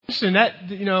Christian, that,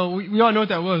 we all know what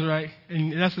that was, right?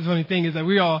 And that's the funny thing is that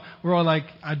we're all like,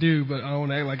 I do, but I don't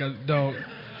want to act like I don't.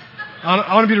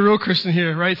 I want to be the real Christian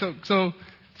here, right? So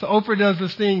Oprah does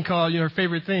this thing called, her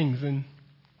favorite things, and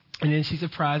then she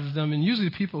surprises them. And usually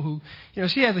the people who,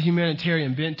 she has a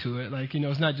humanitarian bent to it. Like,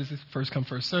 it's not just first come,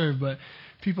 first serve, but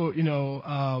people,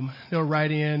 they'll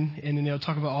write in and then they'll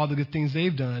talk about all the good things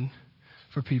they've done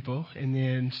for people. And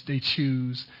then they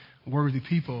choose worthy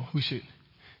people who should,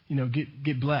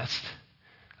 get blessed.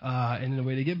 And the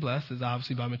way they get blessed is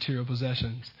obviously by material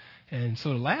possessions. And so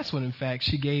the last one, in fact,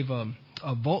 she gave a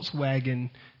Volkswagen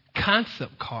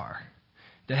concept car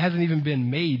that hasn't even been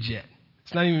made yet.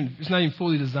 It's not even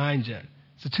fully designed yet.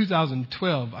 It's a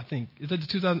 2012, I think. It's going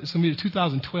to be the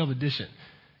 2012 edition.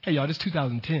 Hey, y'all, this is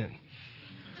 2010.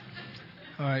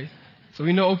 All right. So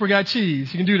we know Oprah got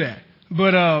cheese. You can do that.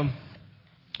 But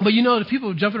the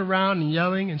people jumping around and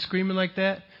yelling and screaming like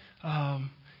that,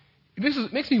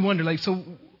 it makes me wonder, like, so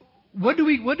what do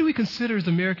we consider as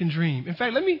the American dream? In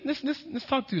fact, let's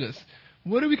talk through this.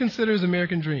 What do we consider as the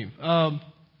American dream?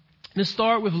 Let's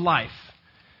start with life.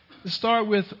 Let's start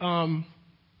with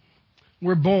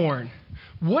we're born.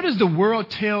 What does the world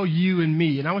tell you and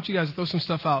me? And I want you guys to throw some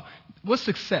stuff out. What's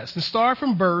success? Let's start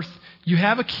from birth. You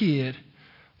have a kid.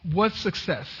 What's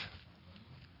success?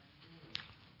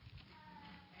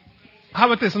 How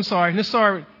about this? I'm sorry. Let's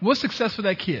start. What's success for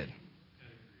that kid?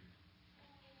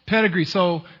 Pedigree.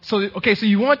 So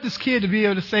you want this kid to be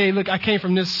able to say, look, I came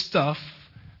from this stuff,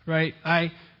 right?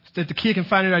 That the kid can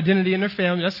find their identity in their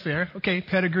family. That's fair. Okay,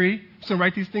 pedigree. So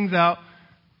write these things out.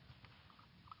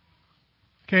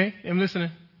 Okay, I'm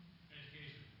listening.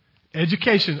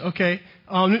 Education. Okay.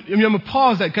 I'm going to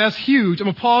pause that because that's huge. I'm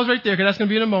going to pause right there because that's going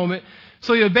to be in a moment.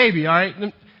 So you're a baby, all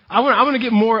right? I want to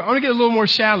get a little more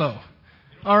shallow.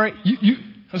 All right?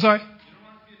 I'm sorry?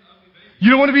 You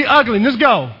don't want to be ugly. Let's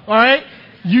go. All right?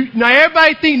 Now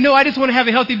everybody think, no, I just want to have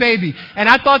a healthy baby. And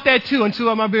I thought that too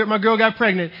until my girl got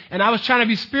pregnant. And I was trying to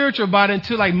be spiritual about it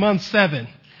until like month 7.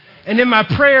 And then my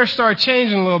prayers started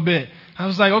changing a little bit. I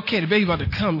was like, okay, the baby about to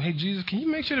come. Hey, Jesus, can you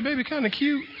make sure the baby kind of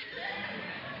cute?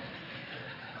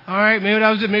 All right, maybe that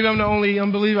was it. Maybe I'm the only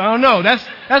unbeliever. I don't know. That's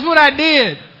what I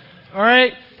did. All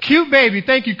right? Cute baby.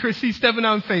 Thank you, Chris. He's stepping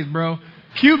out in faith, bro.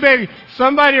 Cute baby.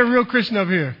 Somebody a real Christian up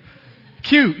here.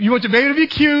 Cute. You want your baby to be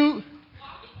cute?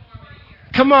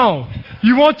 Come on.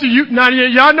 Now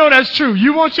y'all know that's true.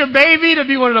 You want your baby to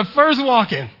be one of the first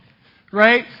walking,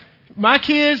 right? My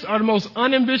kids are the most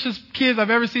unambitious kids I've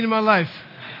ever seen in my life.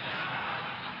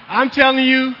 I'm telling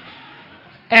you,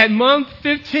 at month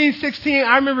 15, 16,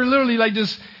 I remember literally like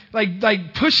just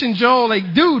like pushing Joel,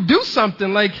 like, dude, do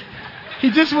something. Like,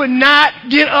 he just would not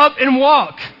get up and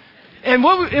walk. And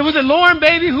it was a Lauren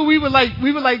baby who we would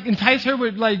entice her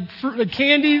with like fruit, like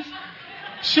candies.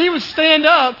 She would stand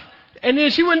up and then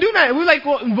she wouldn't do that.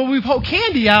 But we pulled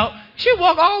candy out. She'd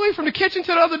walk all the way from the kitchen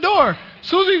to the other door. As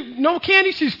soon as we no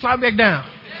candy, she'd fly back down.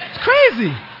 It's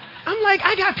crazy. I'm like,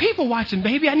 I got people watching,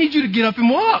 baby. I need you to get up and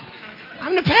walk.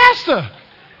 I'm the pastor.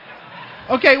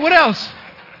 Okay, what else?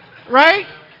 Right?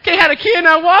 Okay, had a kid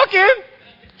not walking,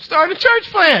 start a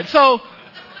church plant. So,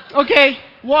 okay,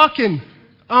 walking,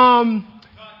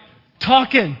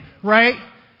 talking, right?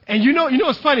 And you know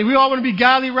what's funny? We all want to be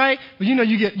godly, right? But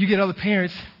you get other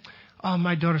parents. Oh,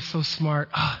 my daughter's so smart.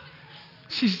 Oh,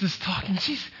 she's just talking.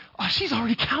 She's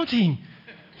already counting.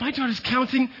 My daughter's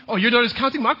counting. Oh, your daughter's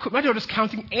counting? My daughter's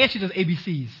counting, and she does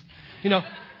ABCs.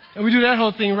 And we do that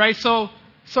whole thing, right? So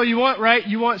you want, right?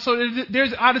 So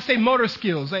there's, I would say, motor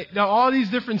skills. Like, now all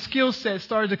these different skill sets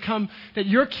started to come, that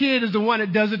your kid is the one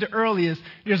that does it the earliest.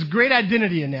 There's great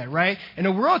identity in that, right? And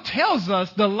the world tells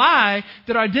us the lie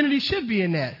that our identity should be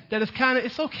in that. That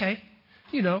it's okay.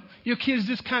 Your kid's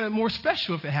just kind of more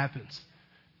special if it happens.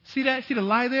 See that? See the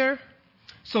lie there?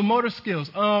 So motor skills.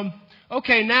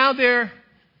 Okay, now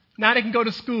they can go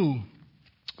to school.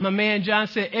 My man John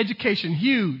said education,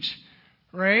 huge,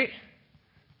 right?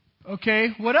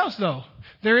 Okay, what else though?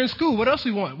 They're in school. What else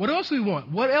we want? What else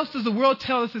does the world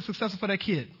tell us is successful for that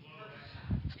kid?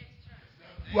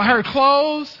 Well, I heard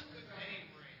clothes.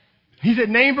 He said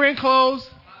name brand clothes.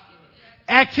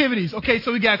 Activities. Okay,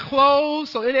 so we got clothes.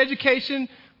 So in education,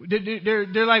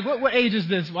 they're like, what age is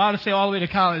this? Well, I would say all the way to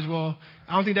college. Well,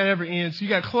 I don't think that ever ends. So you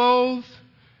got clothes.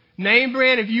 Name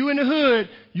brand, if you in the hood,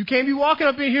 you can't be walking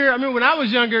up in here. I remember when I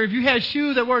was younger, if you had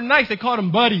shoes that weren't nice, they called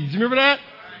them buddies. You remember that?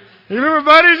 You remember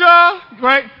buddies, y'all?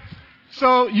 Right?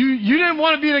 So you didn't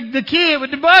want to be the kid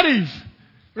with the buddies,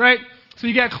 right? So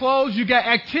you got clothes, you got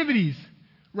activities,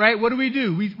 right? What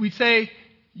do? We say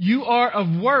you are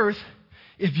of worth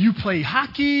if you play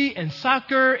hockey and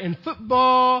soccer and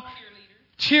football,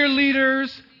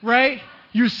 cheerleaders, right?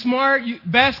 You're smart,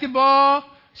 basketball.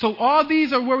 So all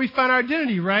these are where we find our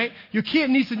identity, right? Your kid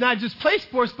needs to not just play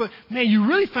sports, but, man, you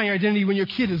really find your identity when your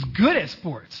kid is good at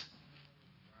sports.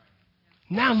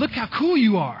 Now look how cool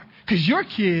you are because your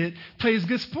kid plays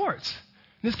good sports.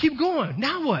 Let's keep going.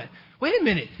 Now what? Wait a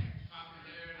minute.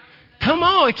 Come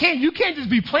on. You can't just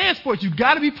be playing sports. You've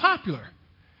got to be popular.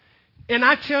 And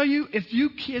I tell you, if you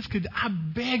kids could, I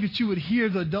beg that you would hear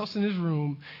the adults in this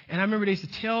room. And I remember they used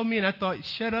to tell me, and I thought,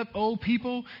 shut up, old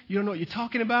people. You don't know what you're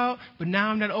talking about. But now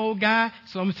I'm that old guy,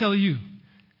 so I'm going to tell you.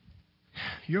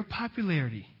 Your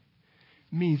popularity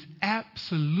means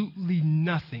absolutely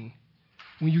nothing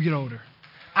when you get older.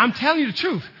 I'm telling you the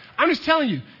truth. I'm just telling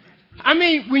you. I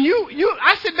mean, when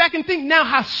I sit back and think now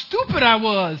how stupid I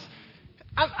was.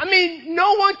 I mean,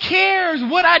 no one cares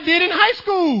what I did in high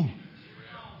school.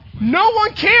 No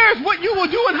one cares what you will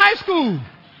do in high school.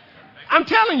 I'm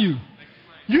telling you.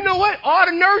 You know what? All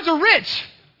the nerds are rich.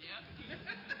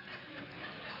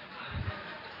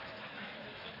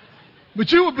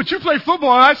 But you play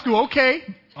football in high school. Okay.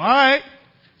 All right.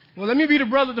 Well, let me be the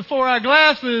brother with the 4-eye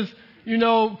glasses,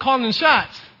 calling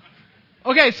shots.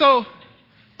 Okay, so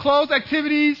clothes,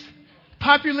 activities,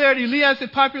 popularity. Leon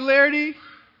said popularity.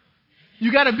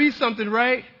 You got to be something,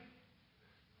 right?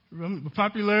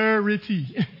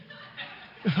 Popularity.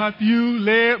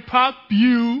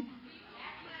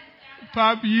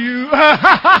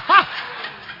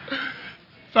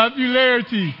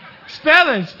 Popularity.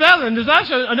 Spelling. There's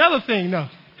actually another thing, no.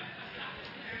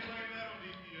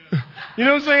 You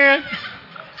know what I'm saying?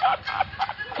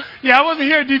 Yeah, I wasn't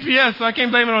here at DPS, so I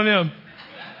can't blame it on them.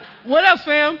 What else,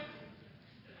 fam?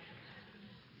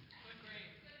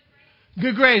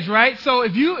 Good grades, right? So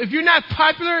if you're not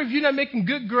popular, if you're not making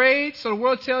good grades, so the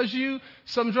world tells you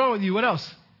something's wrong with you. What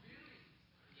else?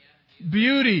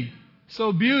 Beauty.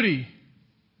 So beauty.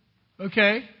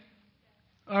 Okay.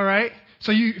 All right.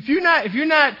 So if you're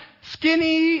not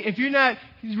skinny, if you're not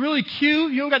really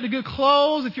cute, you don't got the good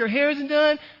clothes, if your hair isn't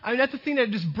done, I mean that's the thing that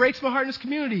just breaks my heart in this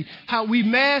community. How we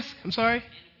mask. I'm sorry.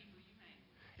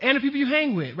 And the people you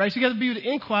hang with, right? So you got to be with the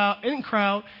in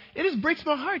crowd. It just breaks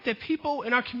my heart that people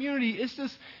in our community,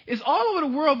 it's all over the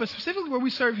world, but specifically where we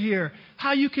serve here,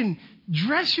 how you can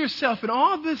dress yourself in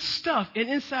all this stuff, and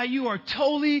inside you are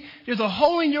there's a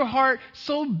hole in your heart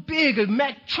so big a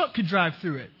Mack truck could drive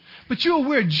through it. But you'll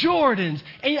wear Jordans,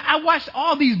 and I watch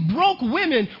all these broke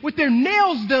women with their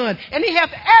nails done, and they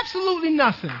have absolutely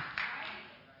nothing.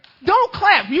 Don't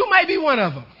clap. You might be one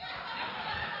of them.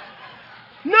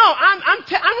 No,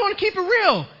 I want to keep it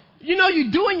real. You're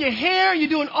doing your hair, you're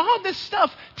doing all this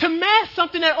stuff to mask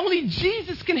something that only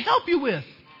Jesus can help you with.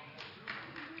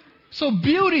 So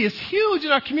beauty is huge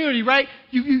in our community, right?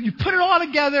 You put it all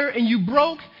together and you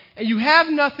broke and you have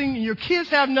nothing and your kids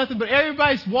have nothing, but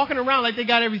everybody's walking around like they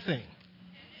got everything.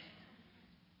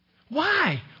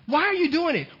 Why? Why are you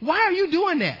doing it? Why are you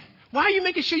doing that? Why are you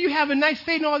making sure you have a nice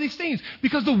state and all these things?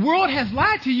 Because the world has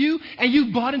lied to you and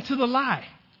you bought into the lie.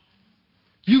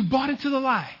 You bought into the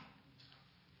lie.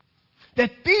 That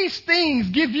these things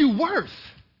give you worth.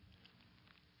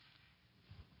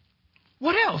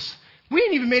 What else? We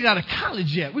ain't even made it out of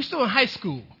college yet. We're still in high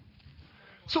school.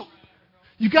 So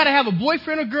you got to have a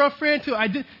boyfriend or girlfriend too,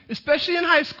 especially in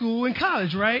high school and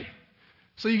college, right?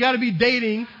 So you got to be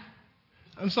dating.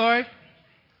 I'm sorry?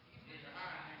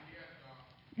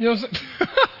 You know what I'm saying?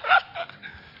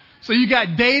 So you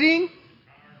got dating.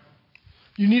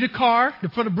 You need a car.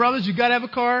 For the brothers, you got to have a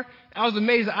car. I was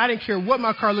amazed. I didn't care what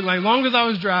my car looked like as long as I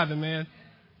was driving, man.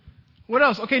 What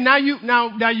else? Okay, now you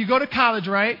go to college,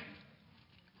 right?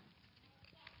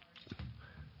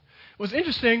 What's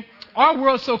interesting, our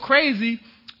world's so crazy,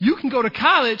 you can go to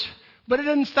college, but it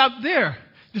doesn't stop there.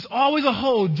 There's always a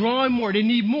hole, drawing more. They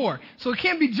need more. So it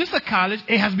can't be just a college.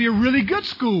 It has to be a really good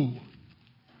school.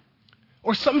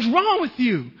 Or something's wrong with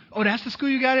you. Oh, that's the school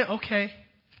you got in? Okay.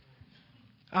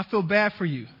 I feel bad for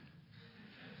you.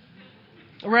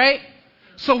 Right?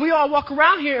 So we all walk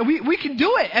around here and we can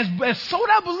do it. As sold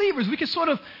out believers, we can sort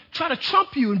of try to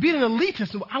trump you and be an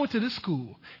elitist. I went to this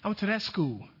school. I went to that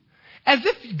school. As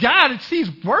if God sees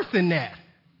worth in that.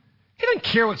 He doesn't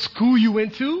care what school you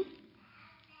went to.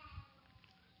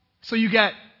 So you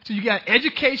got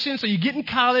education, so you get in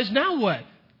college. Now what?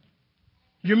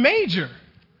 Your major.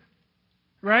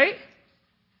 Right?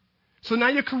 So now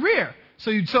your career.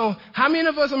 So how many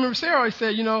of us, I remember Sarah always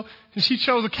said, she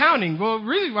chose accounting. Well,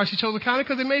 really why she chose accounting?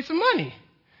 Because they made some money.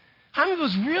 How many of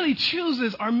us really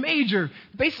chooses our major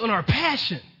based on our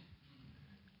passion?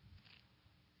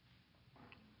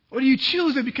 Or do you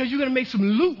choose it because you're going to make some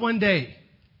loot one day?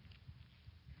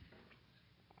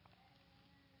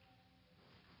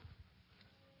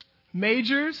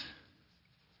 Majors,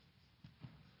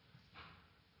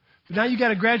 But now you got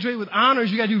to graduate with honors.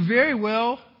 You got to do very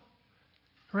well,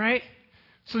 right?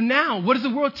 So now, what does the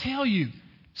world tell you?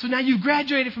 So now you've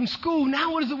graduated from school.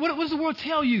 Now what does the world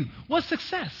tell you? What's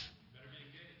success?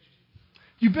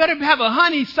 You better have a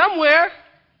honey somewhere,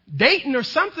 dating or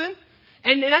something.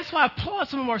 And that's why I applaud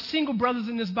some of our single brothers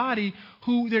in this body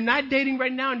who they're not dating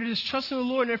right now and they're just trusting the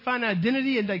Lord and they're finding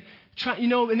identity and they try,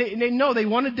 and they know they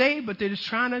want to date, but they're just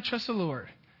trying to trust the Lord.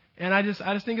 And I just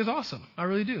think it's awesome. I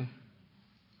really do.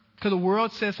 Because the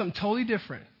world says something totally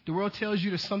different. The world tells you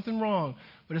there's something wrong,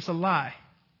 but it's a lie.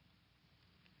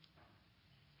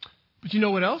 But you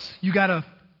know what else? You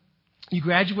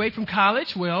graduate from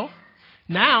college. Well,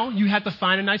 now you have to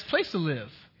find a nice place to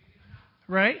live,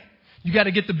 right? You got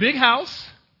to get the big house,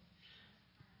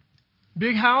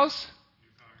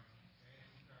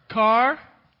 car.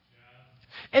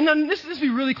 And then let's be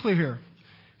really clear here.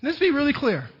 Let's be really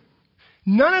clear.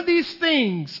 None of these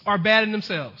things are bad in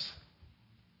themselves.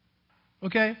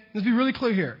 Okay? Let's be really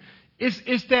clear here.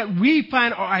 It's that we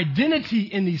find our identity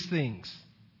in these things.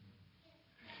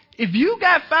 If you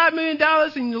got $5 million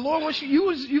and the Lord wants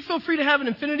you feel free to have an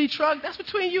infinity truck, that's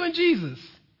between you and Jesus.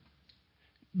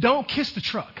 Don't kiss the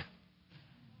truck.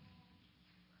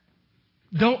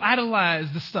 Don't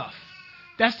idolize the stuff.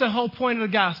 That's the whole point of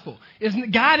the gospel.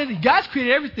 God's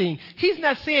created everything. He's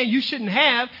not saying you shouldn't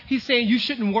have. He's saying you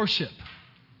shouldn't worship.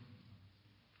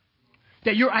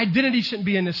 That your identity shouldn't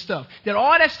be in this stuff. That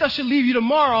all that stuff should leave you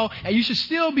tomorrow and you should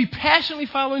still be passionately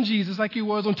following Jesus like you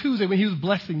was on Tuesday when he was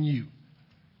blessing you.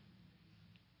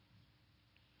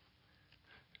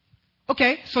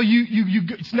 Okay, so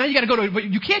so now you got to go to, but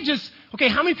you can't just, okay,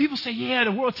 how many people say, yeah,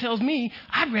 the world tells me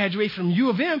I graduate from U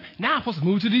of M, now I'm supposed to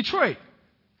move to Detroit.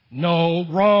 No,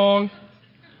 wrong.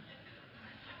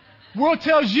 World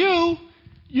tells you,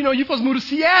 you're supposed to move to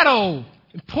Seattle,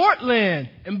 and Portland,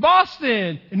 and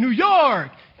Boston, and New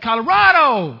York,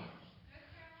 Colorado.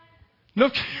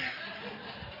 That's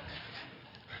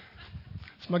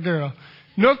my girl.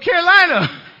 North Carolina.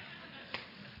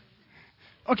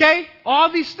 Okay?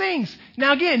 All these things.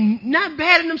 Now again, not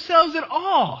bad in themselves at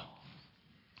all.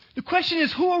 The question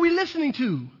is, who are we listening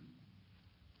to?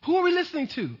 Who are we listening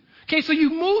to? Okay, so you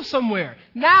move somewhere.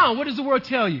 Now, what does the world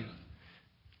tell you?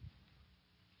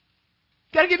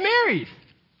 Got to get married.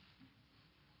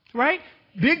 Right?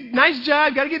 Big, nice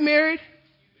job. Got to get married.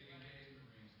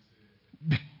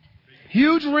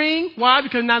 Huge ring. Why?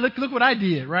 Because now look what I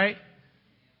did, right?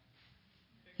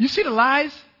 You see the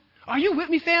lies? Are you with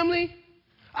me, family?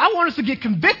 I want us to get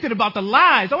convicted about the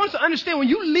lies. I want us to understand when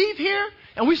you leave here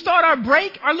and we start our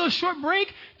break, our little short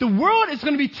break, the world is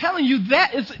going to be telling you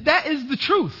that is the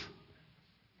truth.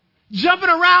 Jumping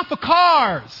around for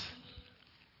cars.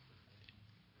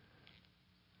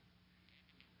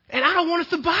 And I don't want us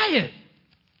to buy it.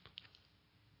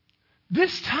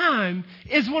 This time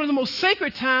is one of the most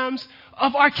sacred times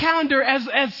of our calendar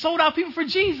as sold out people for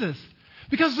Jesus.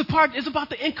 Because it's about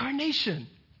the incarnation.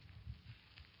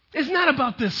 It's not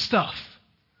about this stuff.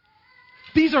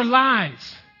 These are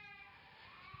lies.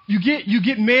 You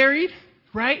get married,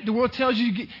 right? The world tells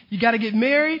you you got to get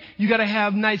married. You got to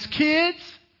have nice kids.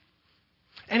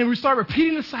 And then we start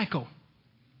repeating the cycle.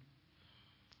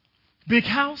 Big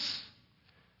house.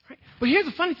 Right? But here's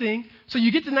the funny thing. So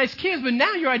you get the nice kids, but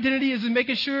now your identity is in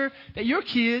making sure that your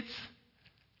kids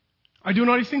are doing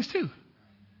all these things too.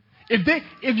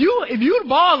 If you're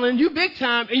balling, you big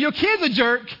time, and your kid's a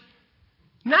jerk,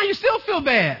 now you still feel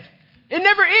bad. It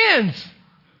never ends.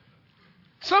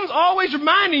 Something's always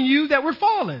reminding you that we're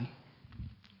falling.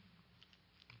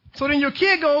 So then your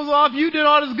kid goes off, you did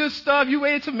all this good stuff, you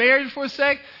waited to marriage before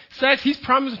sex, he's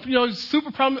promised,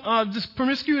 just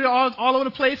promiscuity all over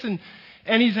the place, and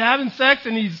he's having sex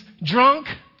and he's drunk.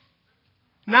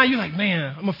 Now you're like,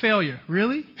 man, I'm a failure.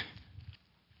 Really?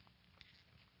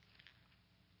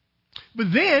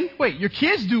 But then, wait, your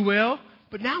kids do well,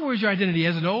 but now where's your identity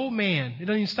as an old man? It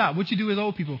doesn't even stop. What you do as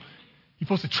old people, you're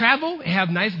supposed to travel and have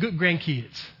nice, good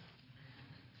grandkids.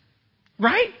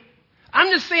 Right? I'm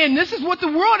just saying this is what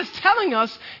the world is telling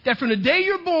us, that from the day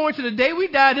you're born to the day we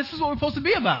die, this is what we're supposed to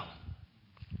be about.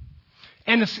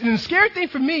 And the scary thing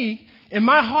for me, in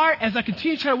my heart, as I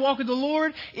continue to try to walk with the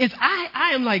Lord, is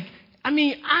I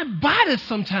buy this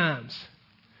sometimes.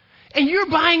 And you're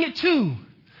buying it too.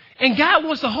 And God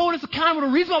wants to hold us accountable.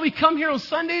 The reason why we come here on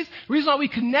Sundays, the reason why we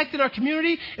connect in our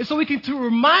community is so we can to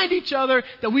remind each other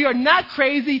that we are not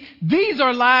crazy. These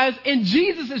are lies, and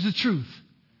Jesus is the truth.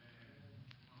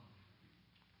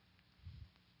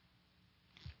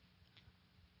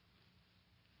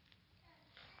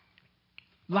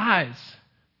 Lies.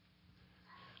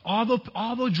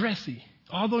 Although dressy,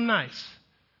 although nice.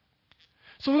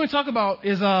 So what we're going to talk about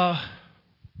is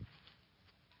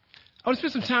I want to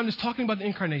spend some time just talking about the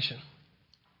incarnation.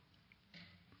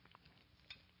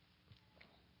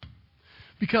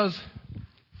 Because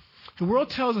the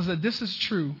world tells us that this is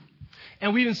true.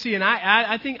 And we even see, and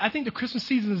I think the Christmas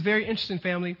season is very interesting,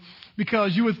 family,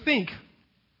 because you would think,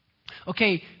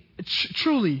 okay,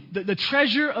 truly, the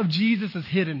treasure of Jesus is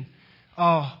hidden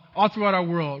all throughout our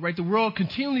world, right? The world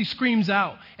continually screams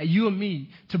out at you and me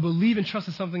to believe and trust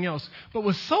in something else. But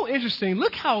what's so interesting,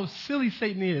 look how silly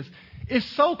Satan is. It's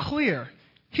so clear.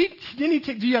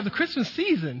 You have the Christmas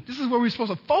season. This is where we're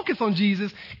supposed to focus on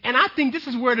Jesus. And I think this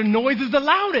is where the noise is the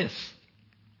loudest.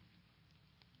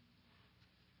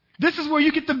 This is where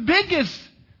you get the biggest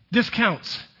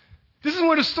discounts. This is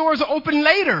where the stores are open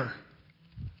later.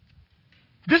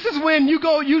 This is when you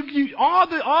go,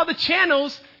 all the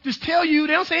channels just tell you,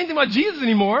 they don't say anything about Jesus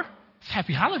anymore. It's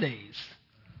happy holidays.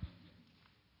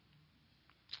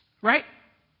 Right?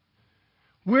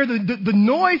 Where the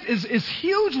noise is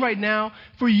huge right now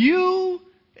for you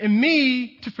and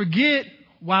me to forget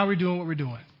why we're doing what we're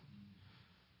doing.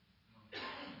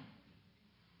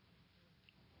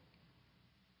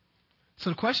 So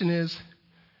the question is,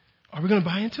 are we going to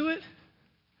buy into it?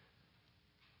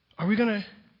 Are we going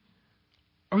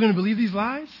to believe these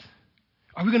lies?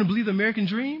 Are we going to believe the American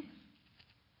dream?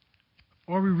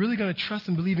 Or are we really going to trust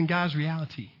and believe in God's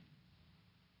reality?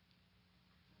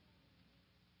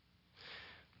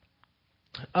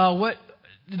 What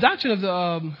the doctrine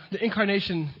of the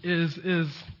incarnation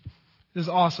is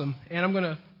awesome, and I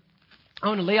want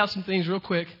to lay out some things real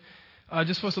quick,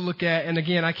 just for us to look at. And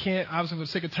again, I can't, obviously, for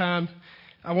the sake of time,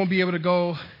 I won't be able to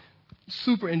go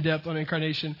super in depth on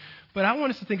incarnation, but I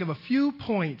want us to think of a few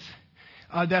points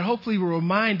that hopefully will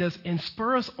remind us and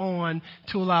spur us on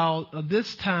to allow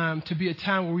this time to be a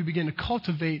time where we begin to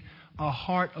cultivate a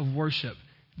heart of worship.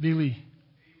 Billy.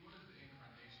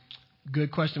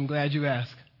 Good question. I'm glad you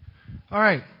asked. All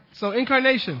right. So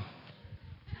incarnation.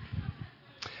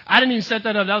 I didn't even set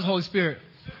that up. That was Holy Spirit.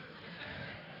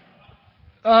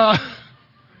 They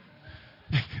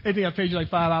think I paid you like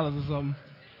 $5 or something.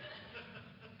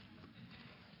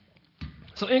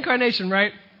 So incarnation,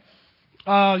 right?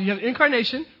 You have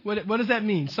incarnation. What does that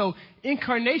mean? So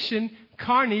incarnation,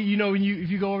 carne, when if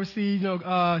you go overseas,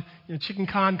 chicken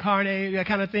con carne, that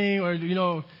kind of thing, or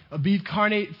a beef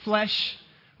carne, flesh,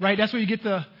 right? That's where you get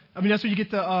the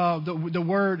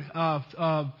word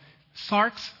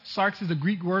sarx. Sarx is the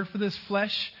Greek word for this,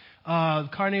 flesh.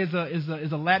 Carne is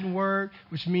a Latin word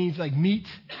which means like meat.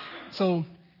 So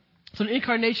the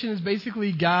incarnation is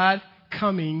basically God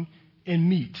coming in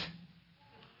meat.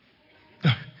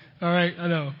 All right, I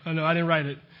know, I didn't write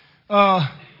it.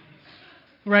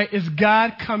 Right, it's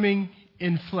God coming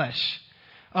in flesh.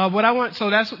 So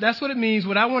that's what it means.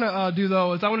 What I want to do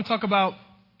though is I want to talk about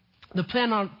the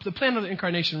plan of the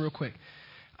incarnation real quick.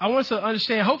 I want us to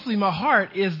understand. Hopefully, my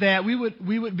heart is that we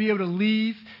would be able to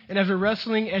leave, and as we're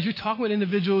wrestling, as you're talking with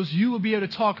individuals, you will be able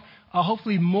to talk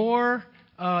hopefully more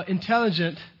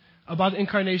intelligent about the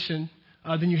incarnation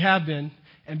than you have been,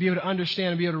 and be able to understand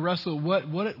and be able to wrestle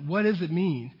what does it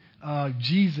mean?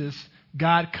 Jesus,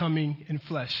 God coming in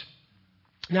flesh.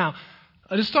 Now,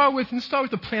 let's start with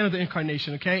the plan of the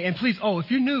incarnation, okay? And please,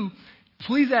 if you're new,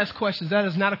 please ask questions. That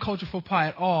is not a culture faux pas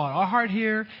at all. Our heart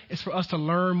here is for us to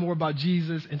learn more about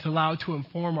Jesus and to allow it to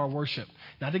inform our worship.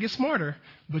 Not to get smarter,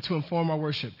 but to inform our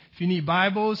worship. If you need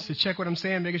Bibles to check what I'm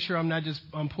saying, making sure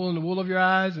I'm pulling the wool over your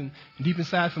eyes and deep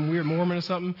inside some weird Mormon or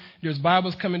something, there's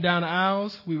Bibles coming down the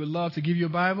aisles. We would love to give you a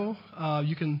Bible.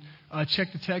 You can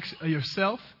check the text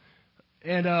yourself.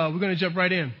 And we're going to jump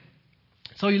right in.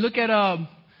 So you look at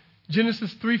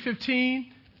Genesis 3:15.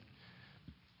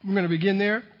 We're going to begin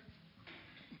there.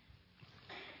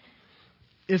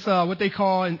 It's what they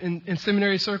call in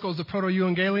seminary circles the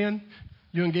proto-evangelion,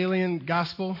 Evangelion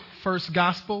gospel, first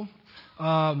gospel.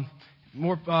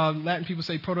 More Latin people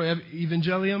say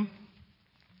proto-evangelium.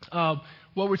 What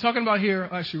we're talking about here,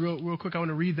 actually, real quick, I want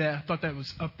to read that. I thought that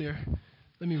was up there.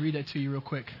 Let me read that to you real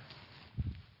quick.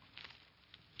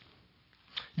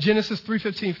 Genesis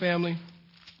 3:15, family.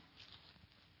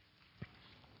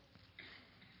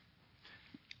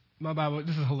 My Bible,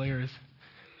 this is hilarious.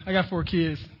 I got 4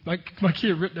 kids. My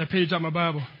kid ripped that page out my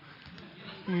Bible.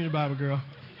 Give me your Bible, girl.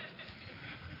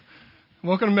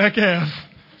 Welcome to Metcalf.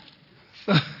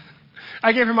 So,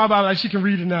 I gave her my Bible, like she can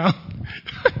read it now.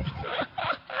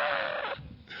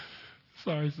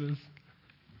 Sorry, sis.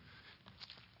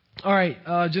 All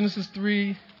right, Genesis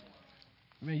 3.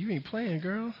 Man, you ain't playing,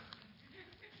 girl.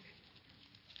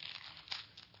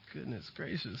 Goodness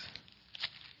gracious.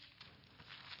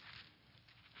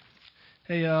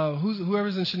 Hey,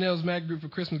 whoever's in Chanel's Mac group for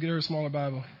Christmas, get her a smaller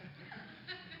Bible.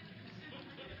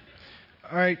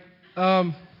 All right.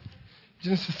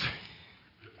 Genesis.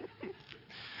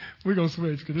 We're going to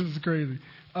switch because this is crazy.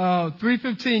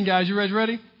 3:15, guys. You guys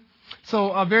ready?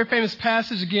 So a very famous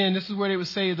passage. Again, this is where they would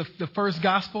say the first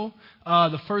gospel,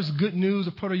 the first good news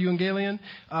of proto-evangelion.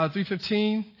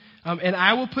 3:15. And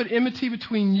I will put enmity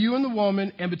between you and the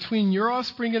woman, and between your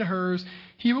offspring and hers.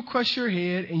 He will crush your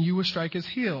head, and you will strike his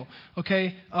heel.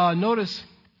 Okay. Notice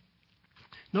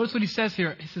what he says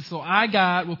here. He says, so I,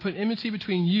 God, will put enmity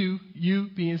between you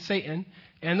being Satan,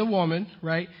 and the woman,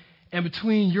 right? And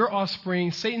between your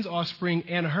offspring, Satan's offspring,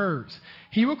 and hers.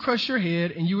 He will crush your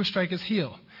head, and you will strike his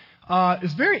heel.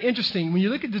 It's very interesting. When you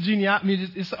look at the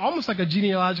genealogy, it's almost like a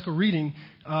genealogical reading,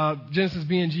 Genesis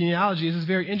being genealogy. It's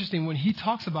very interesting when he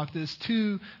talks about this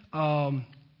to the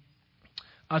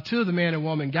man and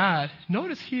woman God.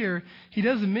 Notice here, he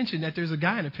doesn't mention that there's a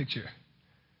guy in the picture.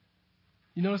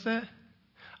 You notice that?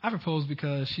 I propose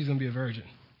because she's going to be a virgin.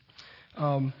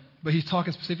 But he's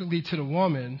talking specifically to the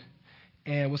woman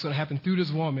and what's going to happen through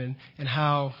this woman and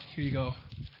how, here you go,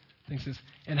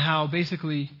 and how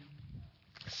basically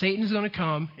Satan is going to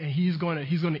come and he's going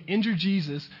to injure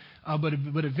Jesus, but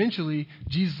eventually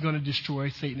Jesus is going to destroy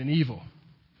Satan and evil.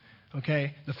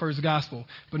 Okay, the first gospel.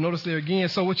 But notice there again.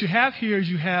 So what you have here is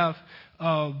you have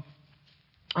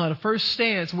the first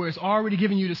stance where it's already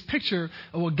giving you this picture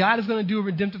of what God is going to do in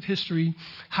redemptive history,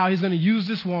 how He's going to use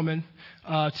this woman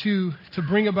to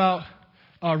bring about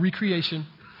recreation,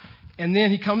 and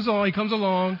then He comes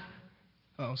along.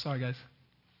 Oh, sorry guys.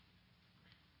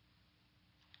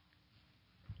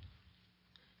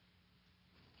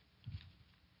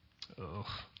 Oh.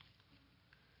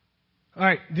 All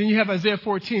right, then you have Isaiah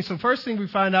 14. So first thing we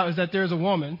find out is that there's a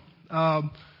woman.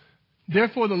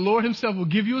 Therefore, the Lord himself will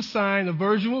give you a sign. The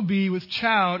virgin will be with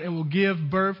child and will give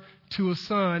birth to a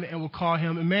son and will call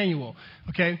him Emmanuel.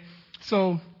 Okay,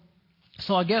 so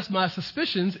I guess my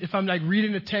suspicions, if I'm like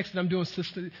reading the text and I'm doing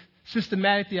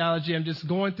systematic theology, I'm just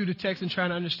going through the text and trying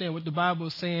to understand what the Bible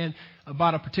is saying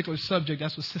about a particular subject.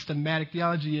 That's what systematic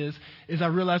theology is I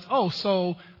realize,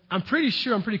 so I'm pretty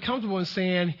comfortable in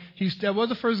saying that was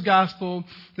the first gospel.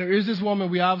 There is this woman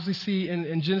we obviously see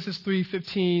in Genesis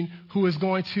 3:15 who is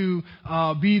going to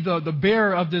be the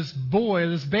bearer of this boy,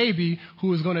 this baby,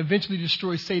 who is going to eventually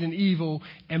destroy Satan and evil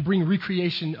and bring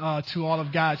recreation to all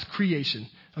of God's creation.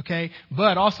 Okay,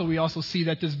 but also we also see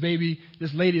that this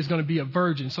lady is going to be a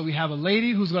virgin. So we have a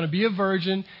lady who's going to be a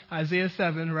virgin, Isaiah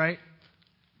 7, right?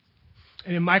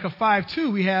 And in Micah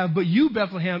 5:2 we have, but you,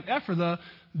 Bethlehem Ephrathah,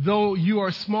 though you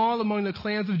are small among the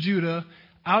clans of Judah,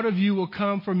 out of you will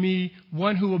come for me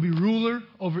one who will be ruler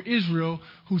over Israel,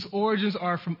 whose origins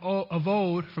are of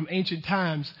old, from ancient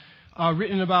times,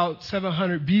 written about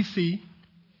 700 BC.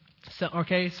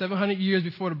 700 years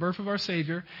before the birth of our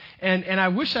Savior. And I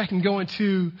wish I can go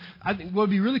into, I think what would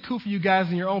be really cool for you guys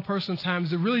in your own personal time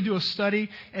is to really do a study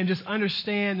and just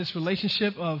understand this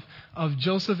relationship of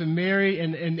Joseph and Mary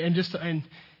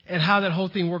and how that whole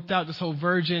thing worked out, this whole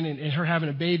virgin and her having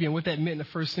a baby and what that meant in the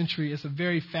first century. It's a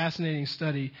very fascinating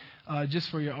study just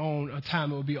for your own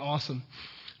time. It would be awesome.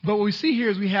 But what we see here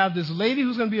is we have this lady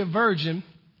who's going to be a virgin,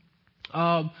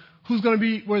 who's going to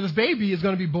be, where this baby is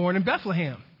going to be born in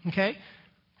Bethlehem. Okay?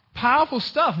 Powerful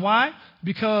stuff. Why?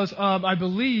 Because I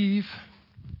believe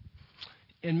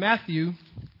in Matthew,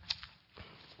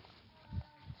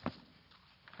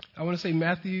 I want to say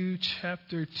Matthew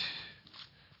chapter 2.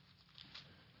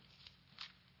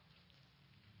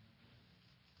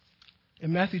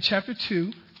 In Matthew chapter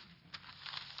 2,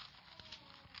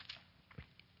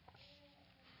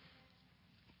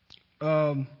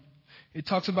 it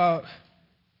talks about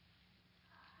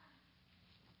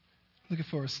looking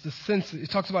for the census. It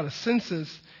talks about a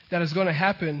census that is going to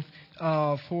happen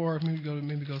for. Maybe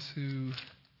go to.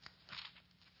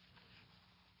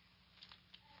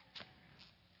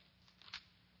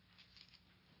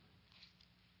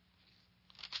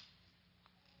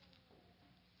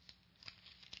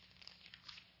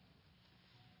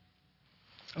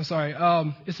 I'm sorry.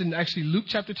 It's in actually Luke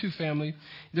chapter 2, family.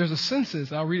 There's a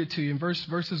census. I'll read it to you. In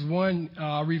verses 1,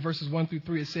 I'll read verses 1 through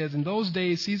 3. It says, in those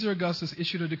days, Caesar Augustus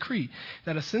issued a decree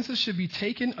that a census should be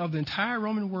taken of the entire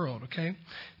Roman world. Okay,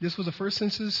 this was the first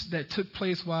census that took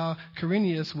place while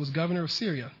Quirinius was governor of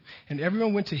Syria, and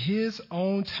everyone went to his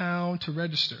own town to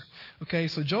register. Okay,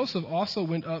 so Joseph also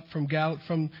went up from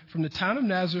the town of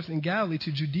Nazareth in Galilee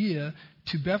to Judea,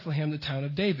 to Bethlehem, the town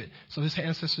of David. So his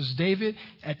ancestors David.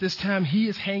 At this time, he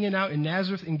is hanging out in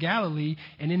Nazareth in Galilee,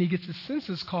 and then he gets the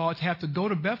census call to have to go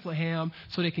to Bethlehem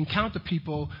so they can count the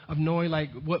people of knowing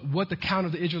like what the count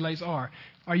of the Israelites are.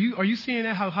 Are you seeing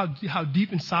that how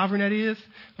deep and sovereign that is?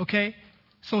 Okay,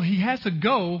 so he has to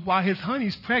go while his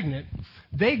honey's pregnant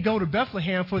they go to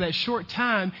Bethlehem for that short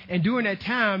time, and during that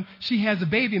time, she has a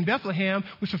baby in Bethlehem,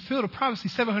 which fulfilled a prophecy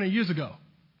 700 years ago.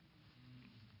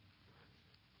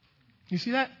 You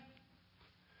see that?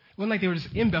 It wasn't like they were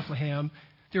just in Bethlehem.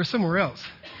 They were somewhere else.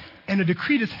 And the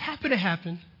decree just happened to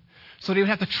happen, so they would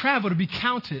have to travel to be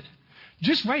counted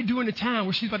just right during the time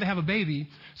where she's about to have a baby,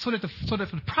 so that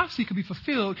the prophecy could be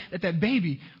fulfilled, that that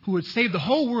baby who would save the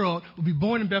whole world would be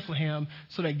born in Bethlehem,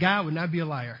 so that God would not be a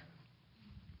liar.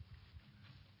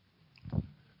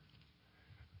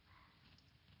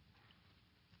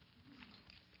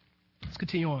 Let's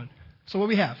continue on. So what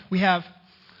we have? We have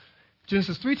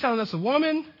Genesis 3 telling us a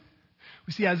woman.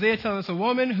 We see Isaiah telling us a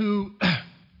woman who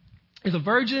is a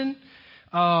virgin,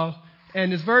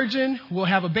 and this virgin will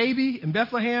have a baby in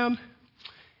Bethlehem.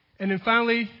 And then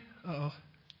finally,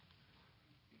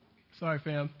 sorry,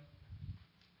 fam.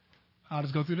 I'll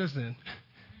just go through this then.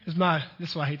 This is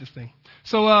why I hate this thing.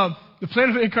 So the plan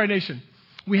of the incarnation.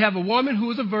 We have a woman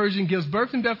who is a virgin, gives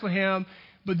birth in Bethlehem.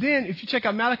 But then if you check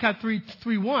out Malachi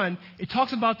 3:1, it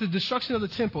talks about the destruction of the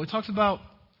temple. It talks about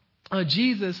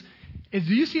Jesus. Do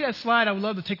you see that slide? I would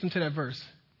love to take them to that verse.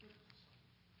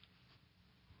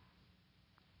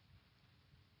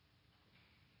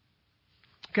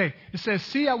 Okay, it says,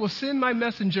 "See, I will send my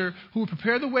messenger who will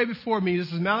prepare the way before me."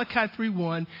 This is Malachi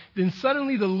 3:1. "Then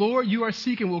suddenly the Lord you are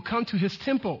seeking will come to his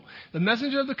temple. The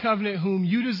messenger of the covenant whom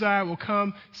you desire will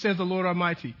come, says the Lord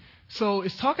Almighty." So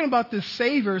it's talking about this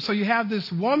Savior. So you have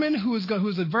this woman who's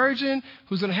a virgin,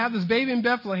 who's going to have this baby in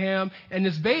Bethlehem, and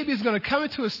this baby is going to come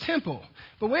into his temple.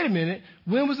 But wait a minute,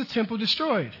 when was the temple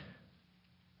destroyed?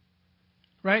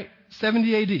 Right?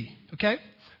 70 AD, okay?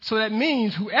 So that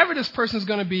means whoever this person is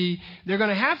going to be, they're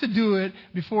going to have to do it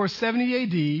before 70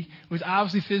 AD, which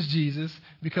obviously fits Jesus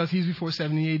because he's before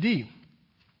 70 AD.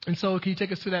 And so can you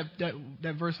take us to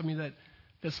that verse,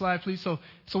 that slide, please? So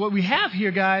what we have here,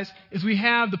 guys, is we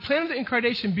have the plan of the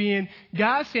incarnation being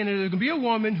God saying that there's going to be a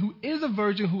woman who is a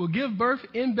virgin who will give birth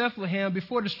in Bethlehem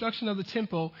before destruction of the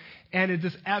temple, and it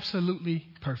is absolutely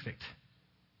perfect.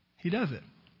 He does it.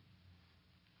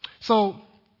 So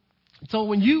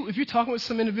if you're talking with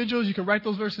some individuals, you can write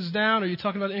those verses down, or you're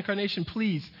talking about the incarnation,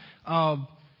 please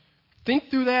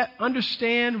think through that,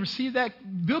 understand, receive that,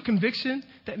 build conviction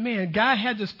that, man, God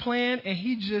had this plan, and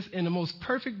he just, in the most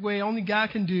perfect way only God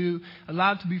can do,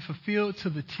 allowed it to be fulfilled to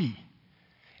the T.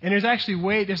 And there's actually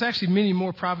many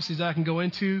more prophecies that I can go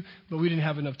into, but we didn't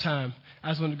have enough time. I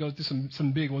just wanted to go through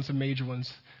some big ones, some major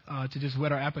ones, to just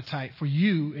whet our appetite for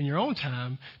you in your own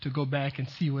time to go back and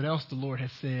see what else the Lord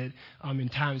has said in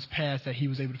times past that he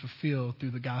was able to fulfill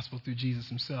through the gospel, through Jesus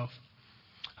himself.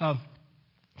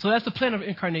 So that's the plan of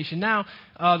incarnation. Now,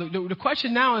 the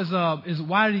question now is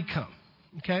why did he come?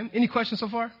 Okay, any questions so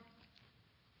far?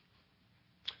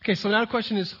 Okay, so now the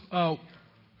question is,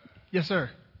 yes,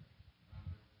 sir.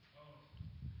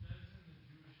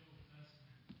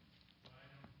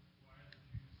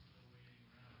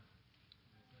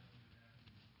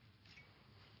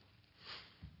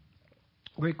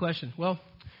 Great question. Well,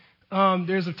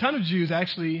 there's a ton of Jews,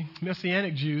 actually,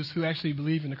 Messianic Jews, who actually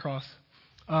believe in the cross.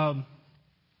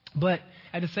 But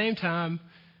at the same time,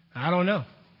 I don't know.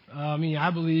 I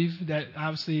believe that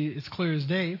obviously it's clear as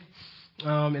day.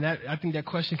 And I think that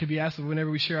question could be asked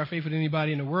whenever we share our faith with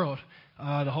anybody in the world.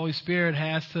 The Holy Spirit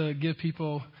has to give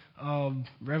people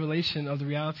revelation of the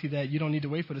reality that you don't need to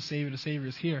wait for the Savior. The Savior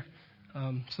is here.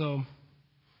 So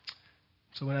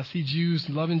when I see Jews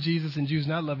loving Jesus and Jews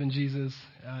not loving Jesus,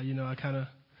 I kind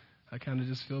of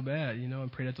just feel bad,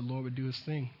 and pray that the Lord would do his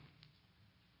thing.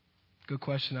 Good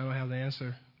question. I don't have the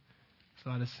answer. So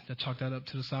I chalk that up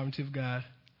to the sovereignty of God.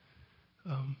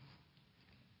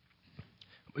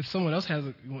 If someone else has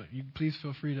you please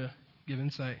feel free to give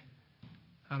insight.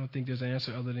 I don't think there's an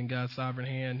answer other than God's sovereign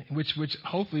hand, which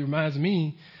hopefully reminds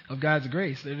me of God's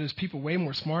grace. There's people way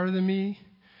more smarter than me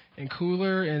and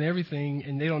cooler and everything,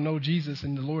 and they don't know Jesus,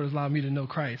 and the Lord has allowed me to know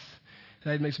Christ.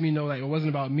 That makes me know that it wasn't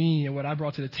about me and what I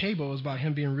brought to the table. It was about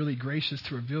him being really gracious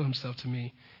to reveal himself to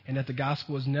me, and that the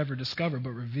gospel is never discovered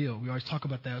but revealed. We always talk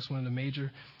about that. It's one of the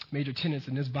major tenets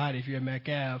in this body. If you're at Mac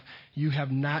Ave, you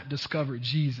have not discovered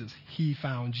Jesus. He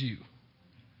found you.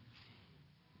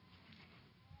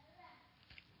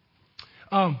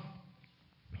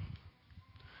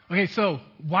 Okay, so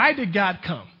why did God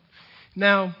come?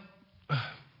 Now,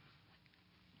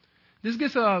 this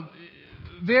gets a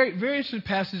very, very interesting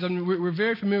passage. We're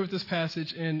very familiar with this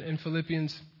passage in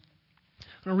Philippians.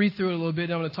 I'm going to read through it a little bit,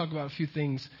 and I'm going to talk about a few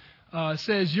things. It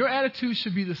says, "Your attitude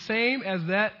should be the same as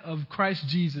that of Christ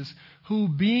Jesus, who,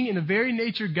 being in the very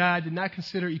nature God, did not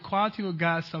consider equality with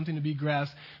God something to be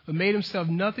grasped, but made himself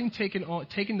nothing, taking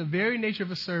the very nature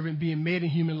of a servant, being made in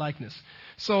human likeness.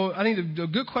 So I think the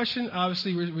good question,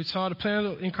 obviously, we saw the plan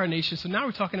of the incarnation. So now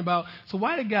we're talking about, so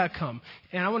why did God come?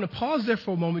 And I want to pause there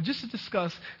for a moment just to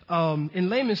discuss, in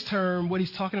layman's term, what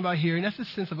he's talking about here, and that's the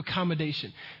sense of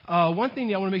accommodation. One thing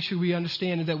that I want to make sure we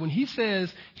understand is that when he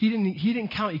says he didn't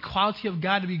count equality of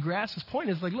God to be grasped, his point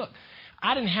is like, look,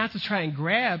 I didn't have to try and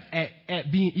grab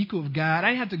at being equal with God. I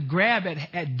didn't have to grab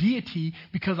at deity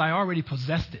because I already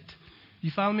possessed it. You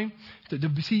follow me?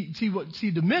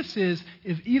 The myth is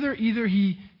either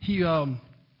he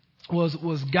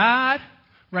was God,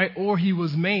 right, or he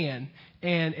was man,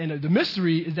 and the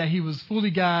mystery is that he was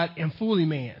fully God and fully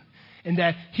man, and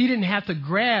that he didn't have to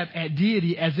grab at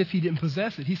deity as if he didn't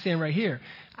possess it. He's saying right here,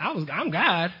 I'm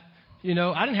God. You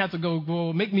know, I didn't have to go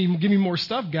give me more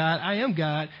stuff, God. I am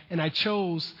God, and I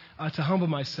chose to humble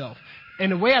myself.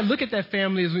 And the way I look at that,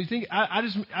 family, is when you think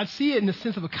I see it in the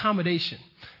sense of accommodation.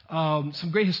 Some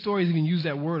great historians even use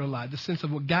that word a lot. The sense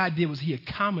of what God did was he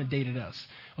accommodated us.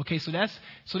 Okay, so that's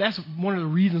one of the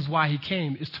reasons why he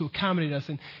came, is to accommodate us.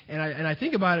 And I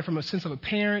think about it from a sense of a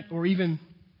parent, or even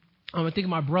I think of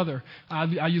my brother.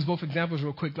 I use both examples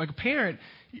real quick. Like a parent,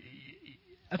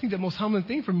 I think the most humbling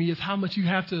thing for me is how much you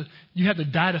have to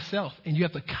die to self, and you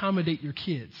have to accommodate your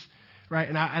kids, right?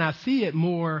 And I see it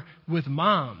more with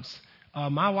moms.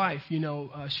 My wife,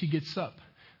 she gets up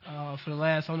for the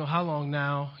last, I don't know how long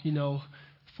now,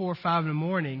 4 or 5 in the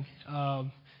morning.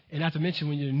 And not to mention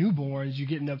when you're newborns, you're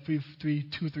getting up 2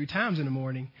 or 3 times in the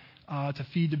morning to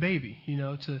feed the baby.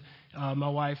 My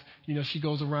wife, she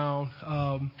goes around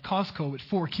Costco with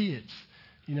 4 kids.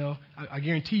 I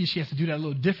guarantee you she has to do that a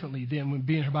little differently than when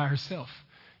being by herself.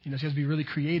 She has to be really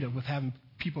creative with having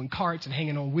people in carts and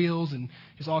hanging on wheels, and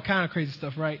it's all kind of crazy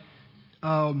stuff, right?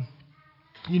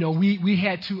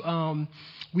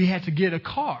 We had to get a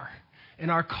car,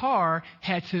 and our car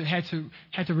had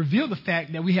to reveal the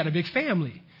fact that we had a big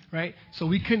family, right? So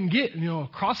we couldn't get a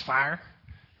Crossfire,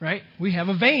 right? We have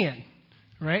a van,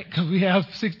 right? Because we have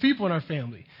 6 people in our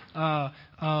family.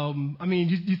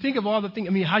 You think of all the things.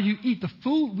 How you eat, the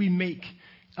food we make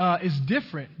is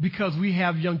different because we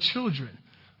have young children,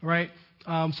 right?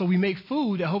 So we make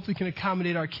food that hopefully can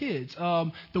accommodate our kids.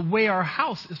 The way our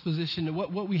house is positioned,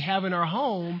 what we have in our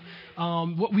home,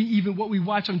 what we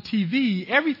watch on TV,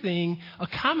 everything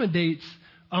accommodates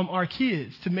our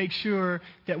kids to make sure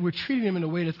that we're treating them in a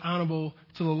way that's honorable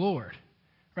to the Lord,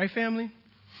 right, family?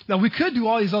 Now we could do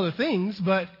all these other things,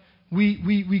 but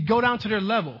we go down to their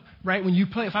level, right?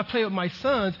 If I play with my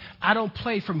sons, I don't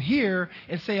play from here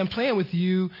and say I'm playing with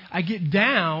you. I get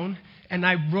down and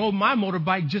I rode my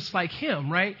motorbike just like him,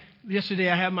 right? Yesterday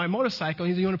I had my motorcycle.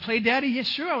 He said, "You want to play, Daddy?" "Yes,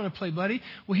 sure, I want to play, buddy."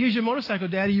 "Well, here's your motorcycle,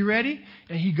 Daddy. You ready?"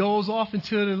 And he goes off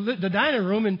into the dining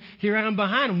room, and here I am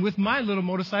behind him with my little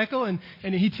motorcycle. And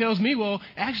he tells me, "Well,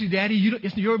 actually, Daddy,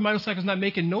 your motorcycle's not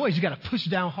making noise. You got to push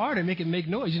down hard and make it make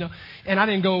noise, And I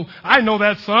didn't go, "I know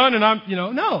that, son," and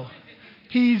no.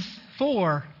 He's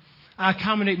 4. I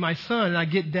accommodate my son, and I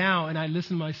get down, and I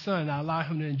listen to my son, and I allow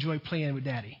him to enjoy playing with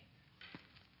Daddy.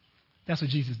 That's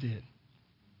what Jesus did.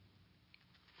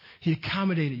 He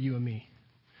accommodated you and me.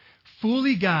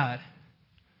 Fully God.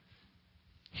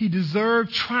 He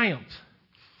deserved triumph.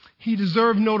 He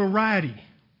deserved notoriety.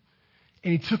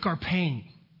 And he took our pain.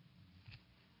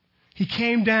 He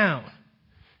came down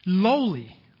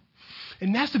lowly.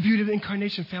 And that's the beauty of the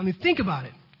incarnation, family. Think about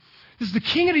it. This is the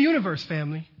King of the universe,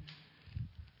 family.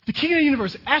 The King of the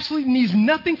universe absolutely needs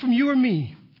nothing from you or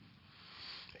me.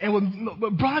 And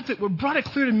what brought it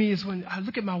clear to me is when I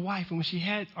look at my wife and when she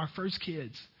had our first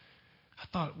kids, I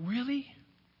thought, really?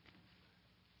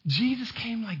 Jesus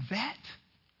came like that?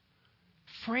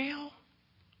 Frail?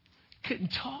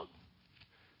 Couldn't talk?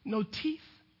 No teeth?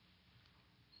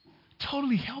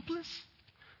 Totally helpless?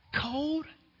 Cold?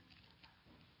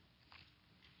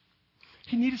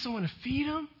 He needed someone to feed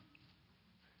him?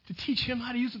 To teach him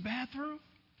how to use the bathroom?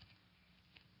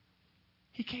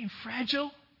 He came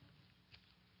fragile?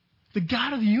 The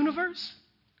God of the universe?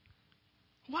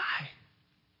 Why?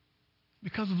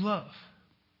 Because of love.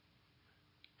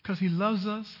 Because he loves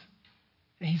us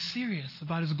and he's serious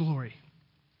about his glory.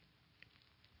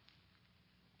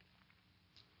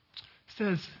 It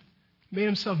says, made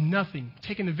himself nothing,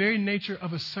 taking the very nature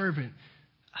of a servant.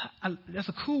 That's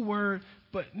a cool word,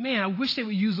 but man, I wish they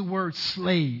would use the word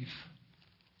slave.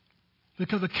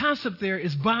 Because the concept there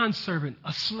is bondservant,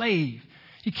 a slave.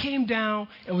 He came down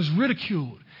and was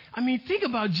ridiculed. Think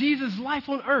about Jesus' life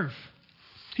on earth.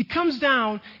 He comes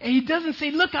down and he doesn't say,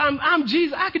 "Look, I'm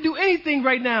Jesus. I can do anything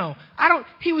right now."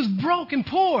 He was broke and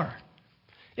poor.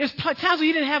 There's times where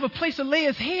he didn't have a place to lay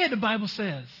his head, the Bible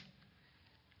says.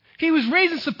 He was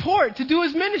raising support to do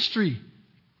his ministry.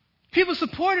 People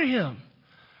supported him.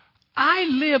 I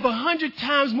live 100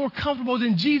 times more comfortable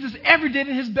than Jesus ever did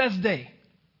in his best day.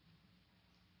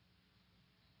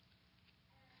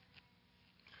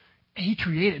 And he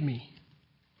created me.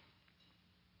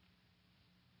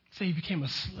 So he became a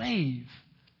slave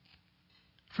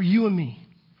for you and me.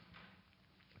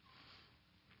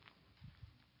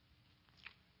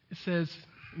 It says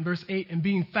in verse 8, and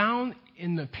being found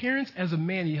in appearance as a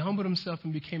man, he humbled himself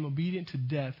and became obedient to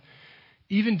death,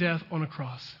 even death on a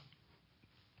cross.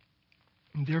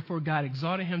 And therefore God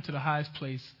exalted him to the highest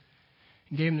place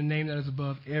and gave him the name that is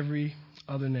above every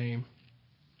other name.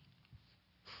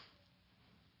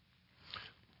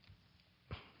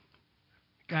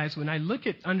 Guys, when I look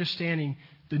at understanding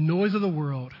the noise of the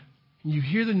world, and you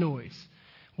hear the noise,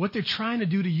 what they're trying to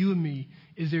do to you and me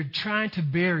is they're trying to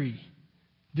bury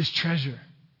this treasure.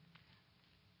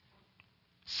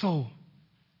 So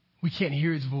we can't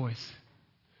hear his voice.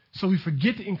 So we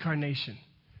forget the incarnation.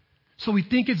 So we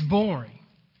think it's boring.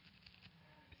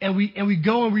 And we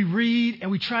go and we read and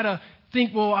we try to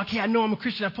think, well, okay, I know I'm a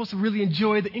Christian. I'm supposed to really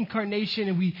enjoy the incarnation.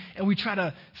 And we try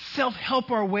to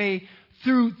self-help our way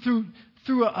through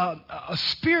a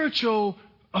spiritual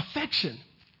affection.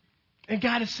 And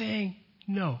God is saying,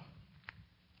 no.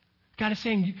 God is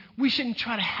saying we shouldn't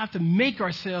try to have to make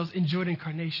ourselves enjoy the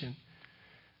incarnation.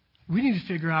 We need to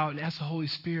figure out and ask the Holy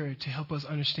Spirit to help us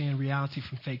understand reality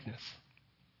from fakeness.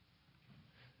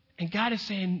 And God is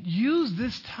saying, use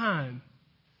this time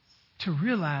to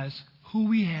realize who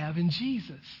we have in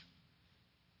Jesus.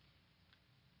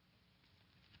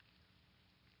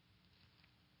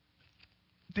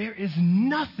 There is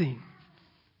nothing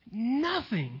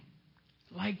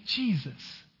like Jesus.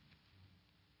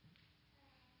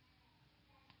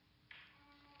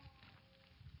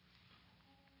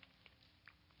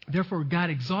 Therefore, God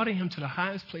exalted him to the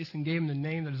highest place and gave him the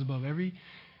name that is above every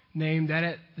name, that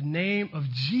at the name of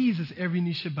Jesus every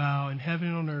knee should bow in heaven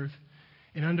and on earth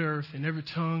and under earth, and every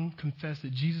tongue confess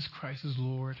that Jesus Christ is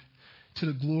Lord, to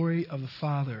the glory of the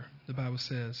Father, the Bible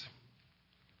says.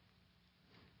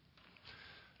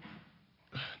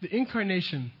 The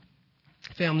incarnation,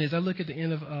 family, as I look at the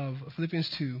end of Philippians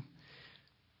 2,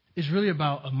 is really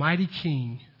about a mighty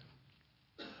king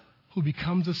who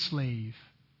becomes a slave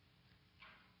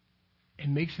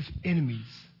and makes his enemies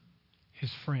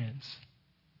his friends.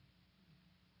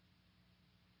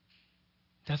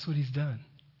 That's what he's done.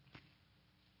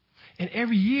 And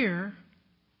every year,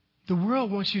 the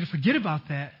world wants you to forget about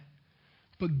that,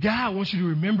 but God wants you to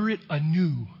remember it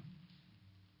anew.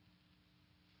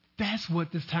 That's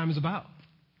what this time is about.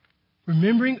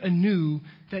 Remembering anew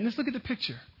that, let's look at the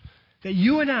picture, that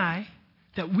you and I,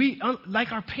 that we,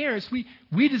 like our parents,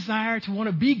 we desire to want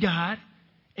to be God,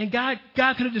 and God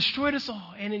could have destroyed us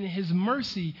all. And in his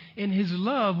mercy, in his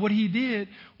love, what he did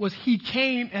was he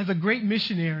came as a great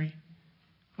missionary.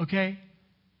 Okay?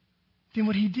 Then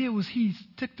what he did was he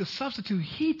took the substitute.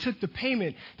 He took the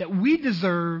payment that we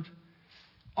deserved,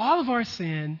 all of our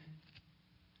sin,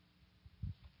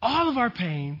 all of our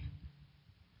pain,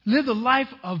 lived a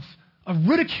life of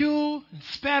ridicule and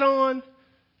spat on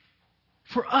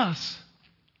for us.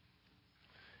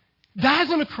 Dies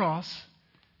on the cross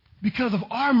because of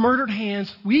our murdered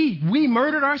hands. We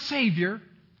murdered our Savior.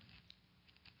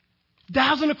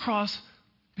 Dies on the cross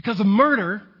because of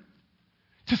murder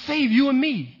to save you and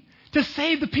me. To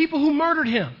save the people who murdered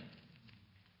him.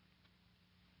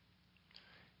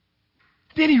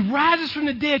 Then he rises from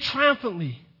the dead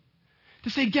triumphantly to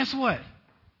say, guess what?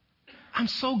 I'm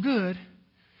so good.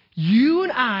 You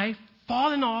and I,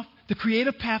 falling off the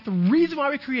creative path, the reason why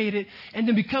we created, and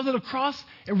then because of the cross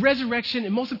and resurrection,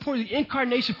 and most importantly, the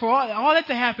incarnation, for all that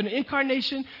to happen, the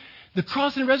incarnation, the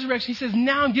cross and resurrection, he says,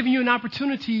 now I'm giving you an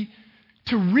opportunity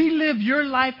to relive your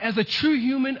life as a true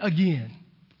human again.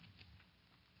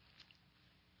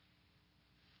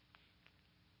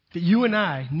 That you and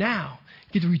I now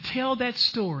get to retell that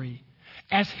story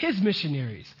as his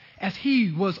missionaries, as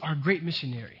he was our great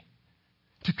missionary,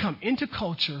 to come into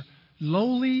culture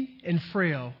lowly and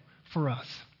frail for us.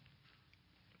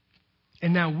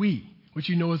 And now we, which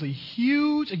you know is a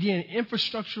huge, again,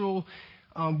 infrastructural,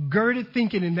 girded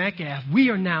thinking in that gap, we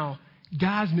are now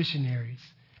God's missionaries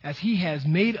as he has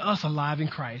made us alive in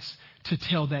Christ to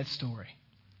tell that story.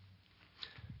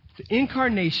 The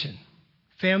incarnation,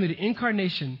 family, the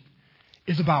incarnation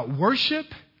is about worship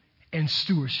and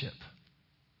stewardship.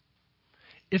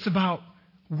 It's about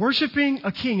worshiping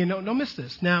a king. And don't miss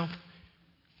this. Now,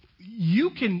 you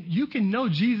can know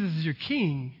Jesus is your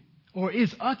king or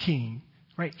is a king,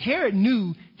 right? Herod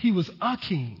knew he was a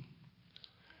king.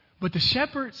 But the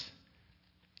shepherds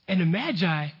and the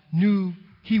magi knew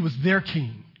he was their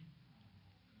king.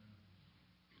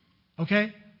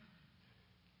 Okay?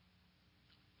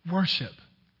 worship.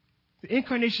 The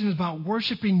incarnation is about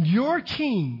worshiping your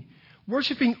King,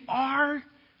 worshiping our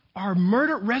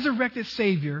murdered, resurrected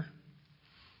Savior,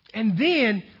 and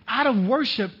then out of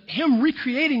worship, Him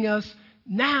recreating us,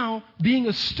 now being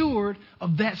a steward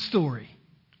of that story.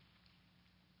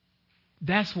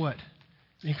 That's what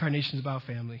the incarnation is about,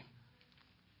 family.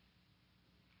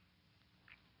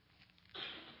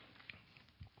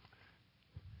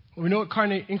 Well, we know what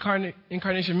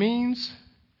incarnation means.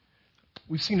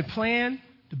 We've seen the plan,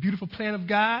 the beautiful plan of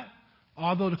God,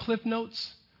 although the cliff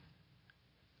notes.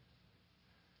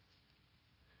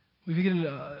 We've given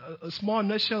a small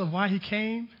nutshell of why He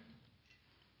came.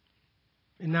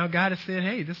 And now God has said,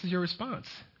 hey, this is your response.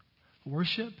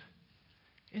 Worship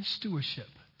and stewardship.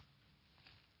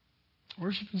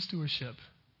 Worship and stewardship.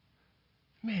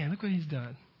 Man, look what He's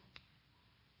done.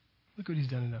 Look what He's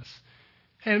done in us.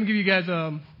 Hey, let me give you guys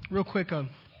real quick some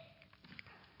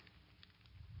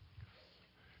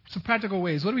practical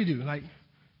ways. What do we do? Like,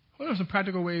 what are some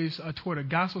practical ways toward a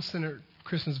gospel-centered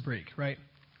Christmas break, right?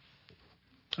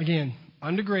 Again,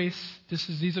 under grace,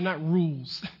 these are not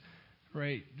rules,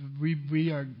 right?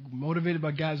 We are motivated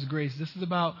by God's grace. This is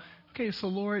about, okay, so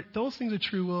Lord, those things are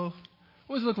true. Well,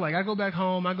 what does it look like? I go back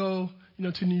home. I go,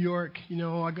 to New York.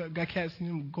 I got cats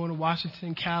going to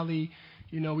Washington, Cali.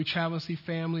 We travel and see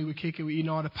family. We kick it. We eat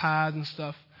all the pies and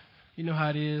stuff. You know how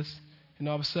it is. And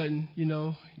all of a sudden, you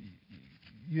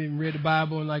haven't read the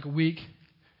Bible in like a week.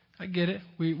 I get it.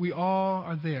 We all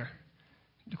are there.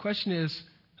 The question is,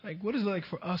 what is it like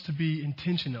for us to be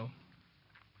intentional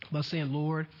about saying,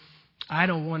 Lord, I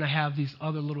don't want to have these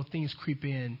other little things creep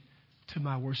in to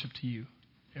my worship to you.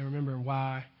 And remember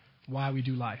why we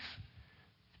do life.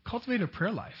 Cultivate a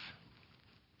prayer life.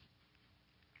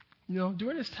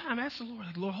 During this time, ask the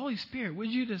Lord, Lord, Holy Spirit, would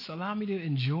you just allow me to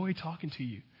enjoy talking to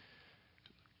you?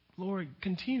 Lord,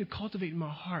 continue to cultivate in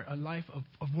my heart a life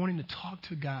of wanting to talk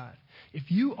to God. If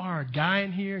you are a guy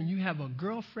in here and you have a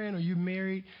girlfriend or you're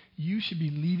married, you should be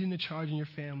leading the charge in your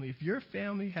family. If your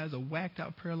family has a whacked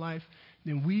out prayer life,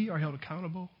 then we are held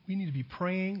accountable. We need to be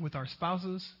praying with our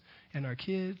spouses and our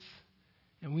kids,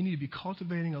 and we need to be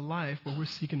cultivating a life where we're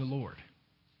seeking the Lord.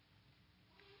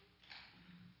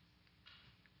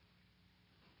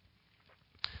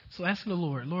 So asking the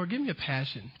Lord, give me a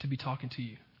passion to be talking to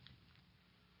you.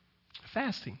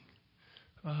 Fasting.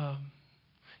 One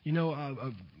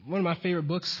of my favorite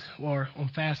books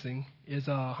on fasting is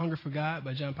Hunger for God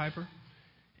by John Piper.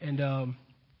 And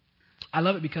I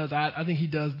love it because I think he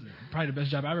does probably the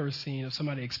best job I've ever seen of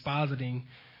somebody expositing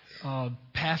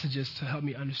passages to help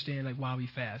me understand why we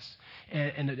fast.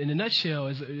 And in a nutshell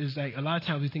is like a lot of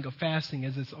times we think of fasting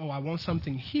as this, I want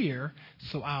something here,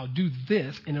 so I'll do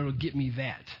this and it'll get me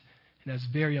that. And that's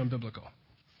very unbiblical.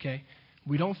 Okay?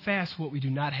 We don't fast what we do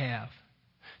not have.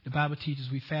 The Bible teaches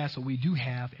we fast what we do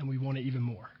have and we want it even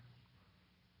more.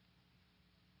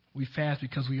 We fast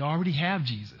because we already have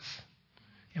Jesus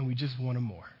and we just want him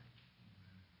more.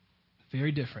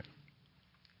 Very different.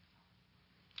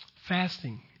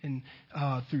 Fasting and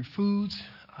through foods,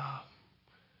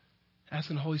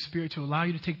 asking the Holy Spirit to allow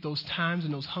you to take those times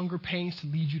and those hunger pains to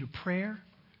lead you to prayer,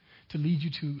 to lead you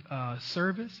to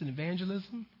service and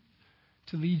evangelism,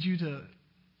 to lead you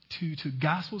to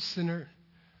gospel-centered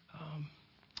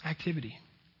activity.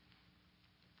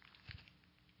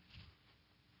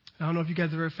 I don't know if you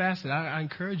guys have ever fasted. I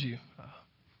encourage you.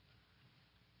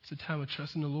 It's a time of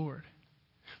trusting the Lord.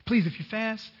 Please, if you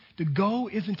fast, the goal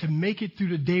isn't to make it through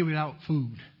the day without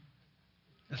food.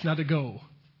 That's not the goal.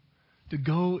 The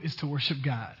goal is to worship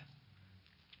God.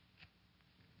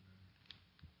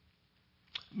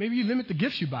 Maybe you limit the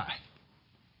gifts you buy.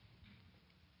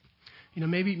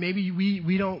 Maybe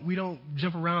we don't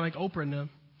jump around like Oprah and them,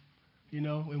 in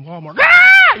Walmart.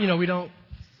 We don't.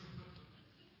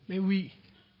 Maybe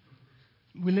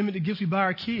we limit the gifts we buy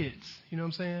our kids. You know what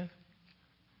I'm saying?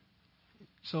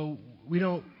 So we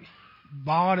don't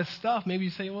buy all this stuff. Maybe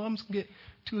you say, well, I'm just gonna get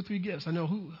 2 or 3 gifts. I know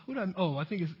who I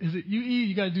think is it UE?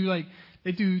 You got to do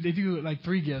they do like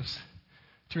 3 gifts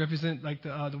to represent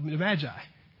the Magi.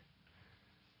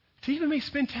 To even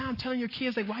spend time telling your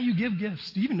kids why you give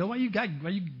gifts. Do you even know why you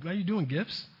doing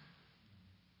gifts?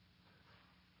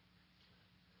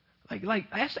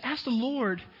 Ask the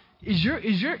Lord, is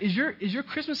your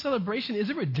Christmas celebration, is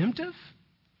it redemptive?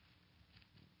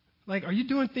 Are you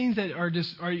doing things that are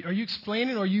just are you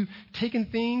explaining, or are you taking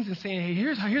things and saying, hey,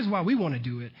 here's why we want to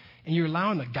do it, and you're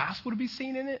allowing the gospel to be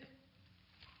seen in it?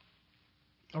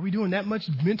 Are we doing that much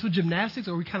mental gymnastics,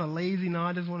 or are we kind of lazy? No,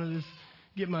 I just want to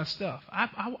get my stuff.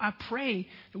 I pray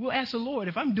that we'll ask the Lord,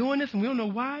 if I'm doing this and we don't know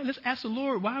why, let's ask the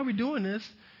Lord, why are we doing this?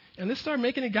 And let's start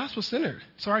making it gospel-centered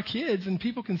so our kids and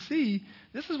people can see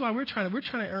this is why we're trying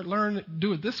to learn,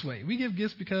 do it this way. We give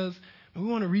gifts because we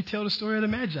want to retell the story of the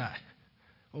Magi.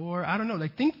 Or, I don't know,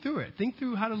 like think through it. Think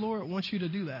through how the Lord wants you to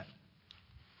do that.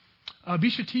 Be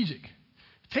strategic.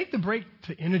 Take the break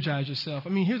to energize yourself. I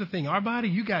mean, here's the thing. Our body,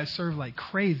 you guys serve like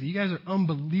crazy. You guys are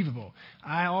unbelievable.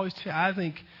 I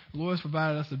think the Lord's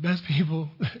provided us the best people.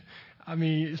 I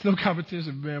mean, it's no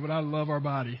competition, man, but I love our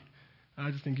body. I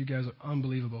just think you guys are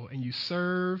unbelievable. And you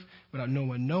serve without no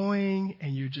one knowing,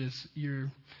 and you're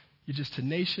just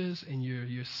tenacious, and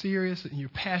you're serious, and you're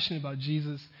passionate about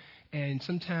Jesus. And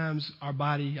sometimes our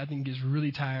body, I think, gets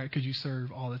really tired because you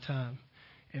serve all the time.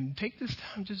 And take this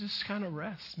time to just kind of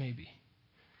rest, maybe.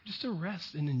 Just to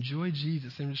rest and enjoy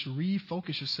Jesus and just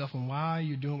refocus yourself on why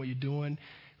you're doing what you're doing.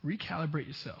 Recalibrate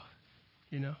yourself,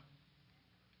 you know.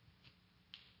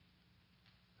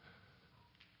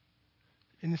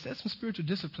 And it says some spiritual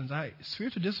disciplines.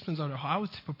 Spiritual disciplines I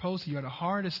would propose to you, are the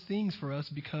hardest things for us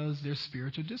because they're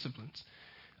spiritual disciplines.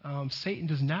 Satan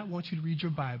does not want you to read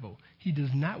your Bible. He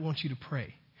does not want you to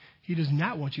pray. He does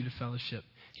not want you to fellowship.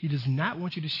 He does not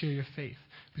want you to share your faith.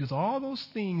 Because all those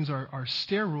things are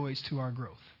steroids to our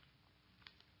growth,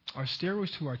 are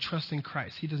steroids to our trust in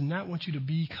Christ. He does not want you to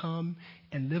become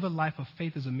and live a life of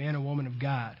faith as a man or woman of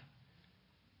God.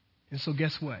 And so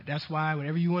guess what? That's why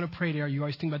whenever you want to pray there, you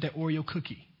always think about that Oreo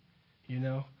cookie, you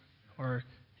know, or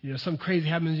something crazy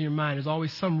happens in your mind. There's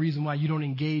always some reason why you don't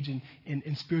engage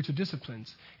in spiritual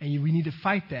disciplines. And we need to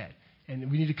fight that. And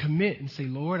we need to commit and say,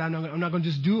 Lord, I'm not going to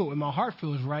just do it when my heart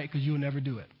feels right, because you'll never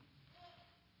do it.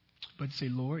 But say,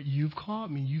 Lord, you've called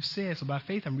me. You've said. So by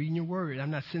faith, I'm reading your word. I'm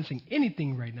not sensing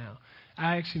anything right now.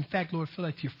 I actually, in fact, Lord, feel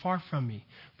like you're far from me.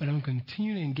 But I'm going to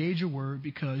continue to engage your word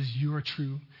because you are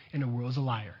true and the world's a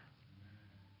liar.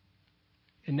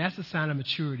 And that's a sign of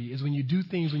maturity, is when you do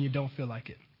things when you don't feel like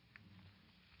it.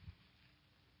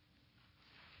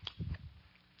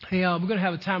 Hey, we're going to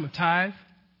have a time of tithe.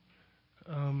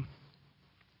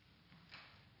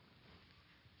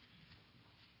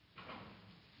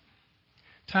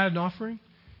 Tithe and offering.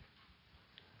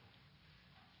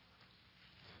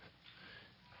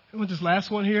 And with this last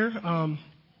one here,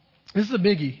 this is a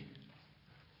biggie.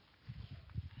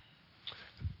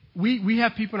 We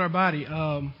have people in our body.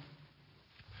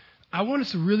 I want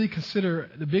us to really consider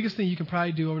the biggest thing you can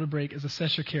probably do over the break is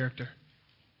assess your character.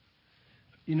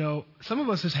 You know, some of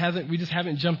us just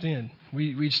haven't jumped in.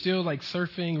 We're still like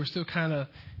surfing. We're still kind of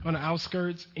on the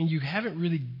outskirts, and you haven't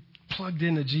really plugged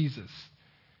into Jesus.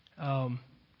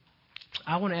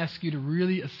 I want to ask you to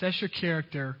really assess your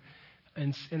character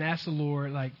and ask the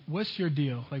Lord, like, what's your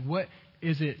deal? Like, what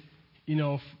is it? You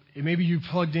know, maybe you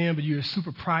plugged in, but you're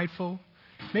super prideful.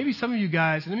 Maybe some of you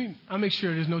guys, and I'll make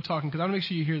sure there's no talking because I want to make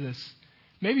sure you hear this.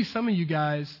 Maybe some of you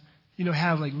guys,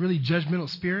 have like really judgmental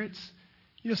spirits.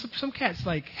 Some cats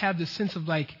like have this sense of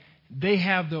like they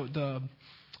have the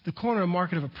corner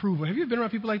market of approval. Have you ever been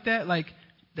around people like that? Like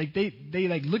they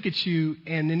like look at you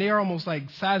and then they're almost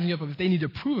like sizing you up if they need to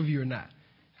approve of you or not.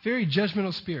 Very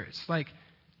judgmental spirits.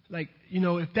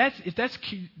 If that's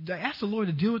ask the Lord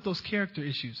to deal with those character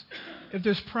issues. If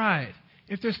there's pride,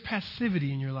 if there's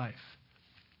passivity in your life,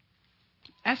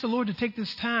 ask the Lord to take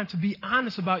this time to be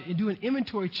honest about and do an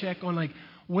inventory check on like,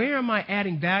 where am I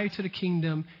adding value to the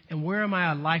kingdom and where am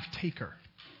I a life taker?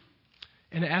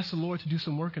 And to ask the Lord to do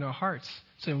some work in our hearts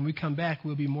so when we come back,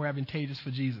 we'll be more advantageous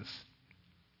for Jesus.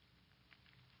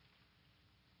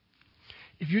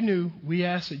 If you're new, we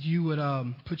ask that you would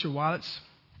put your wallets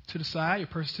to the side, your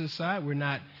purse to the side. We're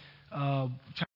not trying